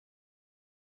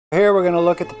Here we're going to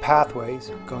look at the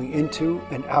pathways going into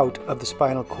and out of the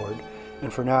spinal cord,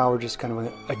 and for now we're just kind of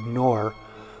going to ignore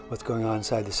what's going on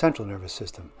inside the central nervous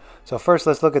system. So first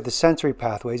let's look at the sensory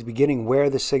pathways, beginning where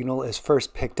the signal is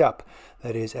first picked up,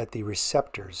 that is at the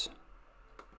receptors.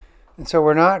 And so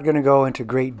we're not going to go into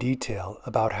great detail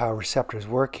about how receptors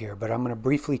work here, but I'm going to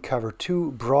briefly cover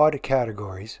two broad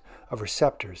categories of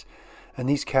receptors, and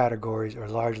these categories are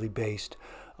largely based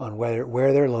on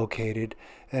where they're located,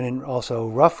 and also,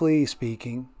 roughly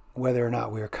speaking, whether or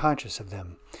not we are conscious of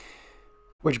them.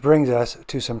 Which brings us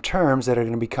to some terms that are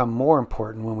going to become more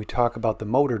important when we talk about the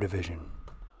motor division.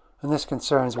 And this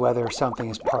concerns whether something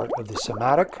is part of the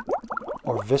somatic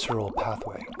or visceral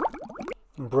pathway.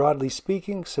 And broadly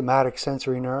speaking, somatic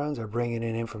sensory neurons are bringing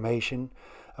in information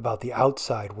about the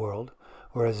outside world,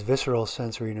 whereas visceral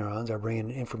sensory neurons are bringing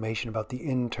in information about the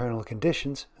internal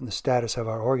conditions and the status of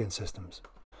our organ systems.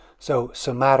 So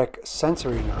somatic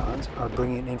sensory neurons are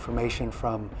bringing information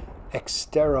from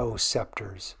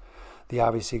exteroceptors, the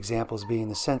obvious examples being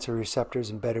the sensory receptors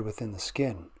embedded within the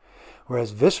skin,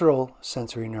 whereas visceral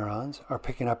sensory neurons are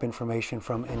picking up information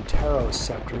from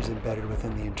interoceptors embedded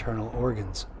within the internal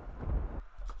organs.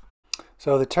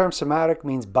 So the term somatic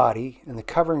means body, and the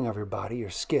covering of your body,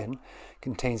 your skin,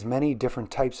 contains many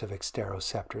different types of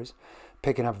exteroceptors,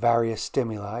 picking up various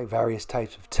stimuli, various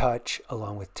types of touch,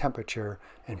 along with temperature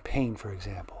and pain, for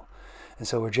example. And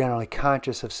so we're generally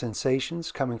conscious of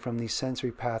sensations coming from these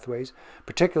sensory pathways,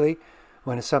 particularly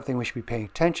when it's something we should be paying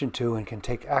attention to and can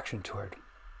take action toward.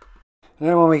 And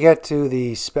then when we get to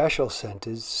the special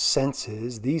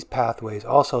senses, these pathways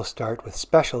also start with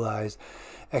specialized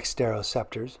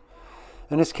exteroceptors.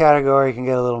 And this category can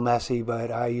get a little messy,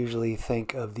 but I usually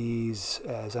think of these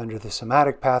as under the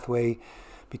somatic pathway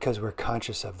because we're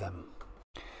conscious of them.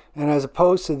 And as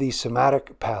opposed to the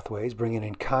somatic pathways bringing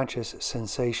in conscious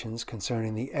sensations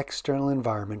concerning the external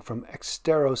environment from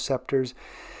exteroceptors,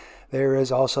 there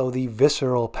is also the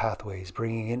visceral pathways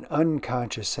bringing in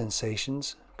unconscious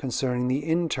sensations concerning the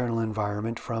internal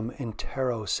environment from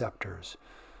interoceptors.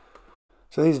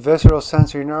 So these visceral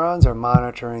sensory neurons are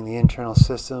monitoring the internal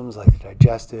systems like the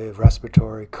digestive,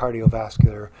 respiratory,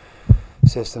 cardiovascular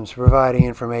systems, providing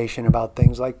information about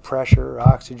things like pressure,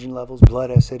 oxygen levels, blood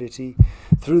acidity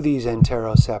through these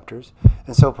interoceptors,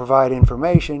 and so provide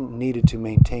information needed to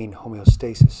maintain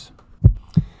homeostasis.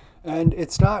 And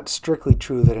it's not strictly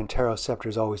true that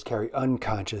interoceptors always carry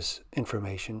unconscious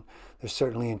information. There's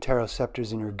certainly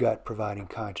interoceptors in your gut providing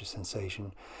conscious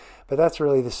sensation, but that's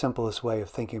really the simplest way of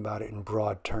thinking about it in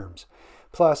broad terms.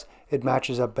 Plus, it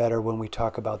matches up better when we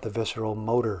talk about the visceral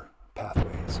motor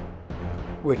pathways,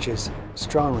 which is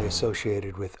strongly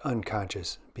associated with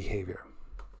unconscious behavior.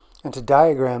 And to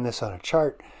diagram this on a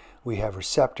chart, we have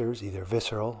receptors, either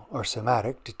visceral or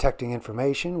somatic, detecting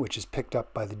information which is picked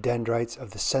up by the dendrites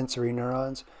of the sensory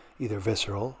neurons, either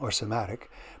visceral or somatic,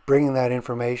 bringing that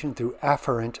information through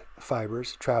afferent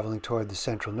fibers traveling toward the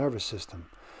central nervous system.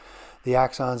 The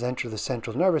axons enter the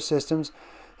central nervous systems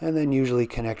and then usually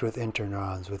connect with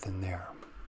interneurons within there.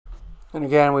 And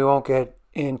again, we won't get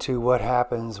into what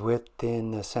happens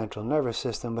within the central nervous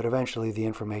system, but eventually the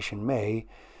information may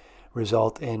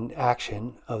result in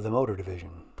action of the motor division.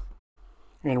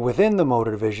 And within the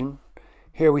motor division,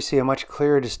 here we see a much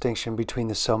clearer distinction between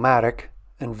the somatic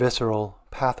and visceral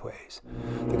pathways.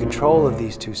 The control of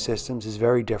these two systems is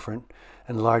very different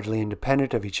and largely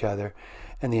independent of each other,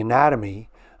 and the anatomy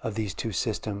of these two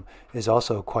systems is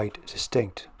also quite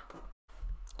distinct.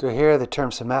 So here the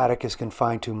term somatic is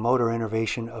confined to motor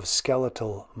innervation of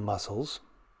skeletal muscles.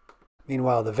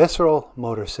 Meanwhile, the visceral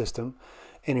motor system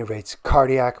innervates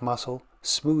cardiac muscle,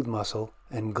 smooth muscle,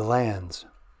 and glands.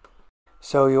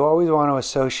 So you always want to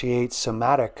associate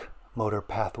somatic motor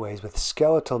pathways with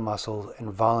skeletal muscle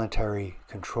and voluntary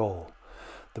control.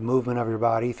 The movement of your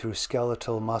body through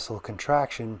skeletal muscle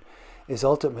contraction is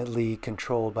ultimately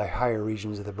controlled by higher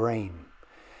regions of the brain.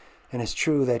 And it's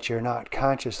true that you're not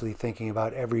consciously thinking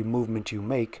about every movement you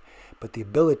make, but the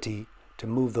ability to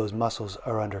move those muscles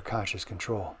are under conscious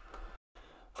control.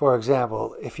 For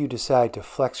example, if you decide to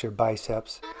flex your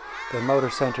biceps, the motor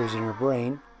centers in your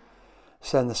brain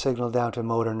send the signal down to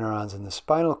motor neurons in the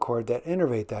spinal cord that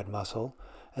innervate that muscle,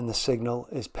 and the signal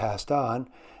is passed on,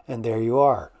 and there you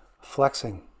are,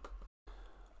 flexing.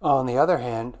 On the other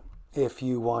hand, if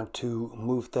you want to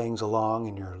move things along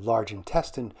in your large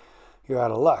intestine, you're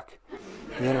out of luck.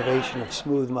 The innervation of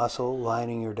smooth muscle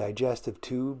lining your digestive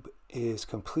tube is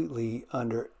completely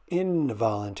under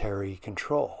involuntary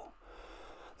control.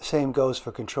 The same goes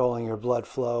for controlling your blood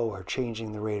flow or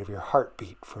changing the rate of your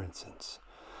heartbeat, for instance.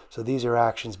 So these are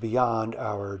actions beyond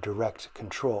our direct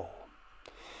control.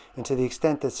 And to the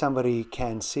extent that somebody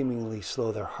can seemingly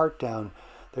slow their heart down,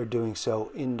 they're doing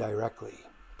so indirectly.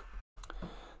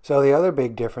 So the other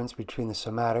big difference between the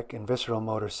somatic and visceral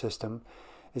motor system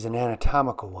is an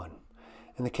anatomical one.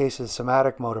 In the case of the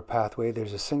somatic motor pathway,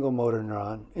 there's a single motor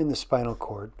neuron in the spinal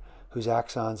cord whose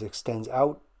axons extends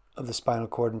out of the spinal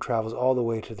cord and travels all the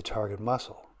way to the target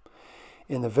muscle.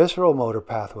 In the visceral motor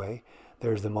pathway,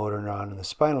 there's the motor neuron in the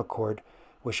spinal cord,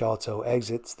 which also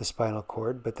exits the spinal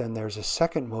cord, but then there's a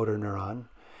second motor neuron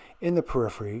in the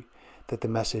periphery that the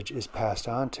message is passed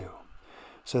on to.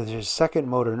 So there's a second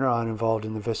motor neuron involved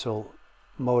in the visceral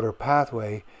motor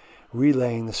pathway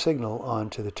relaying the signal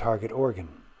onto the target organ.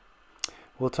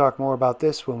 We'll talk more about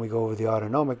this when we go over the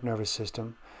autonomic nervous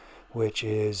system, which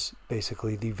is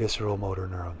basically the visceral motor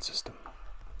neuron system.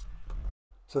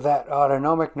 So that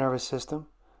autonomic nervous system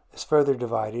is further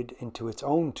divided into its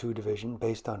own two divisions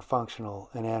based on functional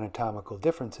and anatomical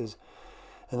differences,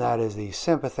 and that is the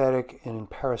sympathetic and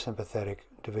parasympathetic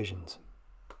divisions.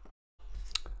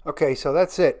 Okay, so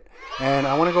that's it. And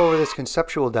I want to go over this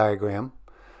conceptual diagram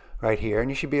right here, and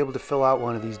you should be able to fill out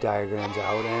one of these diagrams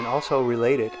out and also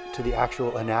relate it to the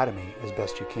actual anatomy as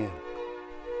best you can.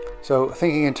 So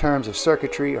thinking in terms of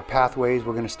circuitry or pathways,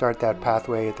 we're going to start that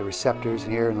pathway at the receptors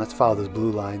here, and let's follow those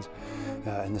blue lines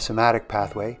in the somatic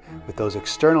pathway with those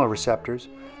external receptors.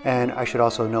 And I should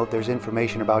also note there's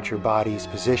information about your body's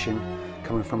position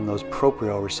coming from those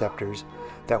proprioceptors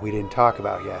that we didn't talk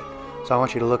about yet. So I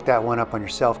want you to look that one up on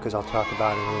yourself, because I'll talk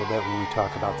about it a little bit when we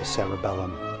talk about the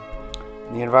cerebellum.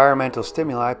 And the environmental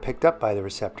stimuli picked up by the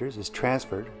receptors is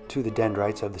transferred to the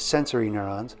dendrites of the sensory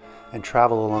neurons and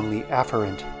travel along the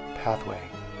afferent pathway.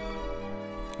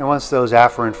 And once those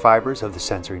afferent fibers of the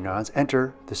sensory neurons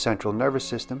enter the central nervous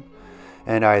system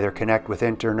and either connect with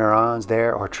interneurons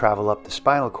there or travel up the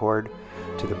spinal cord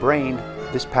to the brain,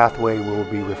 this pathway will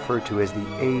be referred to as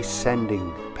the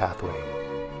ascending pathway.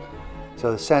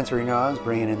 So the sensory neurons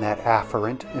bringing in that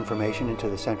afferent information into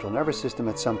the central nervous system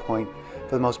at some point,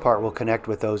 for the most part, will connect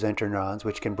with those interneurons,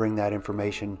 which can bring that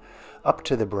information up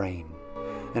to the brain.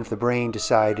 And if the brain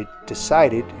decided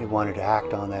it wanted to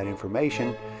act on that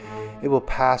information, it will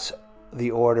pass the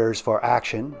orders for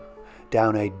action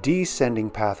down a descending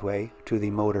pathway to the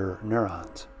motor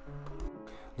neurons.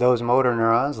 Those motor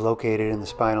neurons located in the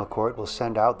spinal cord will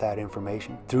send out that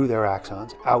information through their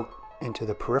axons out into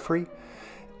the periphery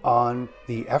on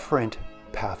the efferent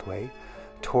pathway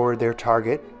toward their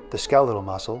target, the skeletal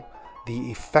muscle,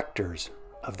 the effectors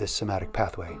of this somatic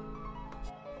pathway.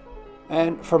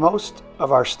 And for most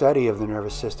of our study of the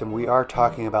nervous system, we are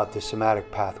talking about the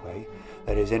somatic pathway,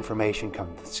 that is, information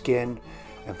coming from the skin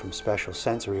and from special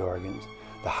sensory organs,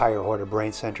 the higher order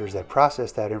brain centers that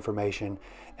process that information,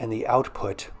 and the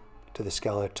output to the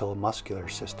skeletal muscular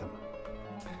system.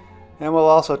 And we'll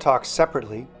also talk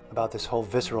separately about this whole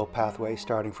visceral pathway,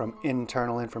 starting from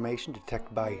internal information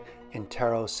detected by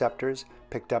interoceptors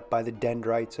picked up by the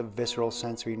dendrites of visceral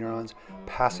sensory neurons,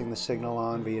 passing the signal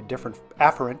on via different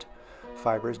afferent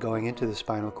fibers going into the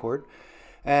spinal cord,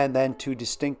 and then to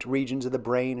distinct regions of the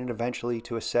brain, and eventually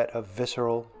to a set of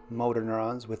visceral motor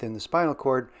neurons within the spinal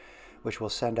cord, which will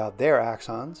send out their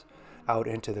axons out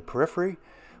into the periphery,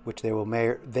 which they will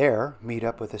there meet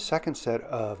up with a second set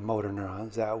of motor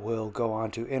neurons that will go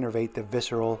on to innervate the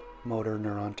visceral motor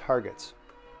neuron targets.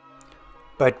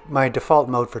 But my default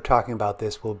mode for talking about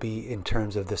this will be in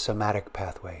terms of the somatic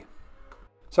pathway.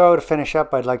 So to finish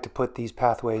up, I'd like to put these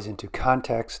pathways into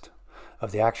context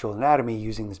of the actual anatomy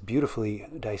using this beautifully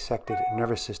dissected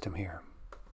nervous system here.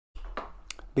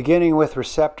 Beginning with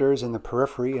receptors in the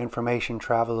periphery, information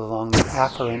travels along the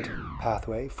afferent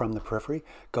pathway from the periphery,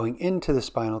 going into the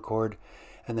spinal cord,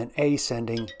 and then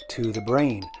ascending to the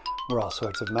brain, where all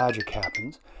sorts of magic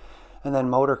happens. And then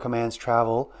motor commands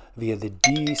travel via the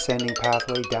descending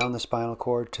pathway down the spinal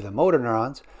cord to the motor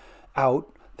neurons,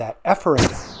 out that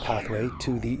efferent pathway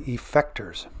to the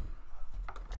effectors.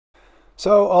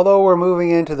 So although we're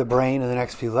moving into the brain in the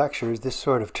next few lectures, this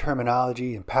sort of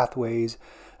terminology and pathways,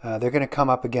 they're going to come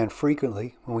up again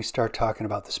frequently when we start talking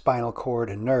about the spinal cord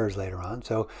and nerves later on.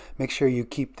 So make sure you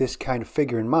keep this kind of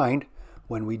figure in mind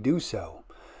when we do so.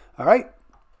 All right,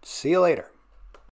 see you later.